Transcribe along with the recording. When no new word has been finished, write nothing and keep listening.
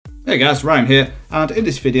Hey guys, Ryan here, and in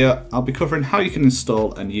this video I'll be covering how you can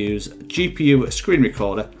install and use GPU Screen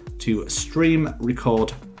Recorder to stream,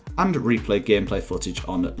 record and replay gameplay footage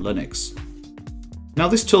on Linux. Now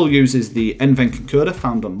this tool uses the NVENC encoder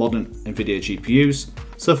found on modern Nvidia GPUs,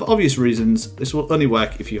 so for obvious reasons this will only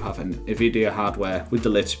work if you have an Nvidia hardware with the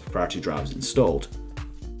latest proprietary drivers installed.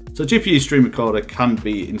 So GPU Stream Recorder can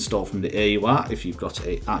be installed from the AUR if you've got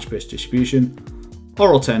a Arch-based distribution,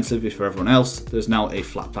 or alternatively for everyone else, there's now a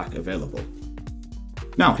Flatpak available.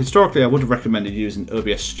 Now, historically I would have recommended using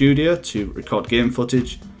OBS Studio to record game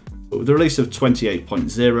footage, but with the release of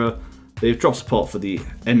 28.0, they've dropped support for the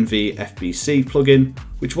NvFBC plugin,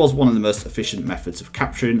 which was one of the most efficient methods of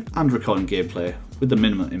capturing and recording gameplay with the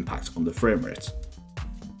minimum impact on the frame rate.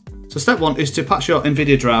 So step 1 is to patch your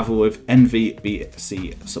Nvidia driver with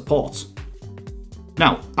NvBC support.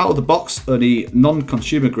 Now, out of the box, only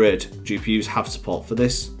non-consumer grade GPUs have support for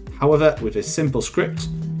this. However, with a simple script,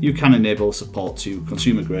 you can enable support to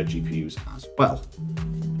consumer grade GPUs as well.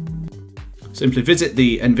 Simply visit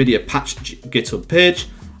the Nvidia patch GitHub page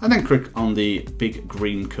and then click on the big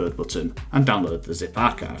green code button and download the zip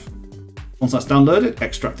archive. Once that's downloaded,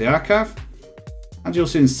 extract the archive, and you'll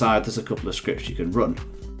see inside there's a couple of scripts you can run.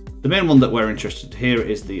 The main one that we're interested in here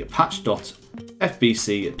is the patch.fbc.sh.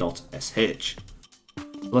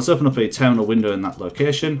 Let's open up a terminal window in that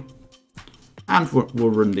location, and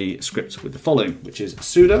we'll run the script with the following, which is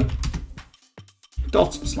sudo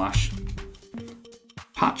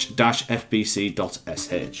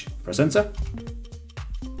patch-fbc.sh. Press enter.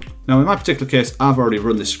 Now in my particular case, I've already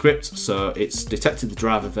run this script, so it's detected the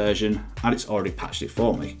driver version and it's already patched it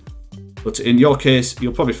for me. But in your case,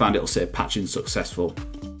 you'll probably find it'll say patching successful.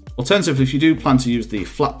 Alternatively, if you do plan to use the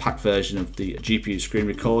Flatpak version of the GPU Screen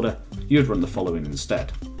Recorder, you would run the following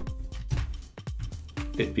instead.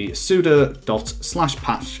 It'd be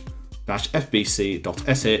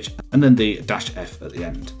sudo/patch-fbc.sh and then the -f at the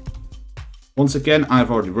end. Once again,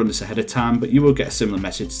 I've already run this ahead of time, but you will get a similar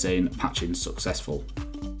message saying patching successful.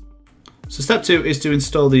 So step 2 is to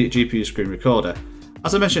install the GPU Screen Recorder.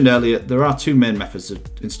 As I mentioned earlier, there are two main methods of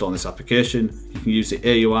installing this application. You can use the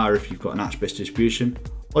AUR if you've got an Arch-based distribution,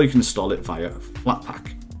 or you can install it via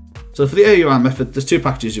Flatpak. So for the AUR method, there's two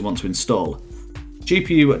packages you want to install: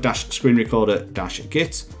 GPU-Screen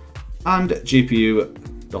Recorder-Git and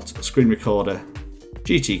GPU.Screen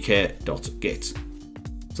Recorder-GTK.Git.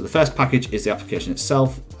 So the first package is the application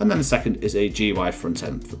itself, and then the second is a GUI front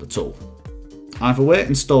end for the tool. Either way,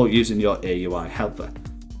 install using your AUI helper.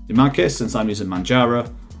 In my case, since I'm using Manjaro,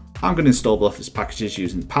 I'm going to install both these packages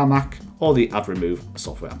using PalMac or the Add Remove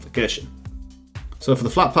software application. So for the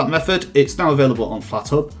Flatpak method, it's now available on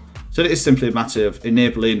FlatHub, so it is simply a matter of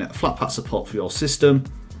enabling Flatpak support for your system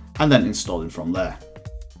and then installing from there.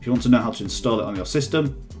 If you want to know how to install it on your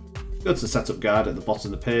system, go to the setup guide at the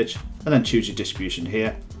bottom of the page and then choose your distribution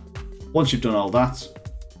here. Once you've done all that,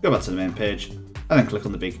 go back to the main page and then click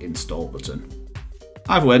on the big install button.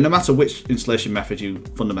 Either way, no matter which installation method you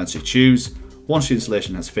fundamentally choose, once the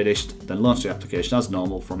installation has finished, then launch the application as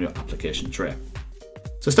normal from your application tray.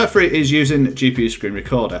 So step 3 is using GPU Screen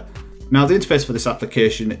Recorder. Now the interface for this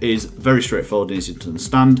application is very straightforward and easy to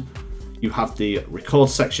understand. You have the record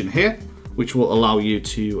section here, which will allow you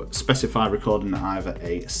to specify recording either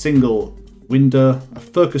a single window, a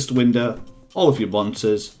focused window, all of your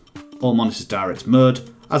monitors, all monitors direct mode,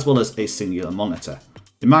 as well as a singular monitor.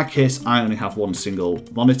 In my case, I only have one single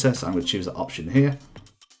monitor, so I'm going to choose that option here.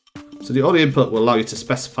 So the audio input will allow you to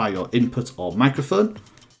specify your input or microphone.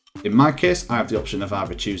 In my case, I have the option of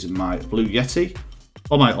either choosing my Blue Yeti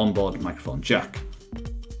or my onboard microphone jack. I'm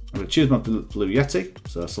going to choose my Blue Yeti,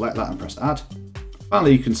 so select that and press add.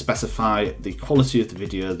 Finally, you can specify the quality of the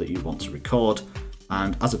video that you want to record,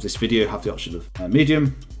 and as of this video, you have the option of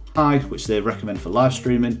medium, high, which they recommend for live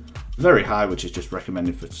streaming, very high, which is just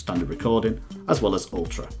recommended for standard recording, as well as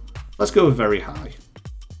ultra. Let's go with very high.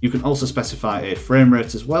 You can also specify a frame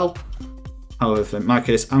rate as well. However, in my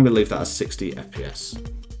case, I'm going to leave that as 60 FPS.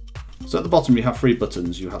 So at the bottom you have 3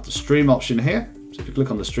 buttons. You have the stream option here. So if you click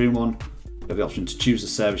on the stream one, you have the option to choose the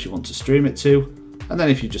service you want to stream it to. And then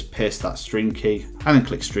if you just paste that stream key and then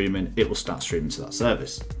click streaming, it will start streaming to that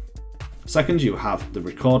service. Second, you have the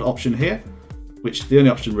record option here, which the only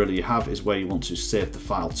option really you have is where you want to save the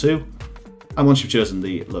file to. And once you've chosen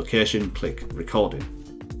the location, click recording.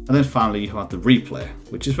 And then finally you have the replay,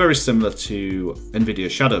 which is very similar to Nvidia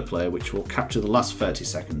ShadowPlay, which will capture the last 30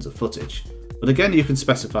 seconds of footage. But again, you can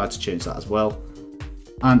specify to change that as well.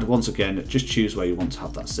 And once again, just choose where you want to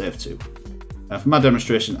have that saved to. For my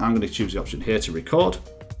demonstration, I'm going to choose the option here to record.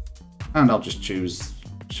 And I'll just choose,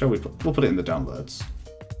 we'll put it in the downloads.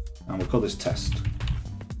 And we'll call this test.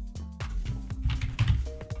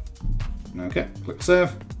 Okay, click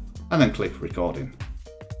save, and then click recording.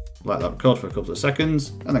 Let that record for a couple of seconds,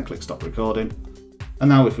 and then click stop recording. And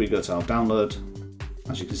now if we go to our download,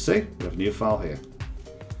 as you can see, we have a new file here.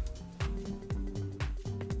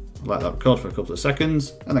 Let that record for a couple of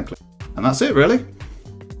seconds, and then click. And that's it really.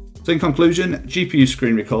 So in conclusion, GPU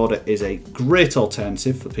Screen Recorder is a great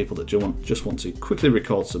alternative for people that just want to quickly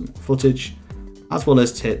record some footage, as well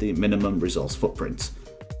as take the minimum resource footprint,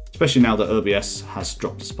 especially now that OBS has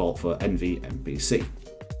dropped support for NvEBC.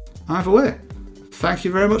 Either way, thank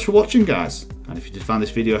you very much for watching, guys, and if you did find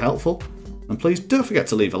this video helpful, then please don't forget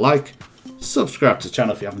to leave a like, subscribe to the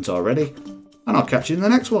channel if you haven't already, and I'll catch you in the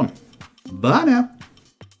next one. Bye now!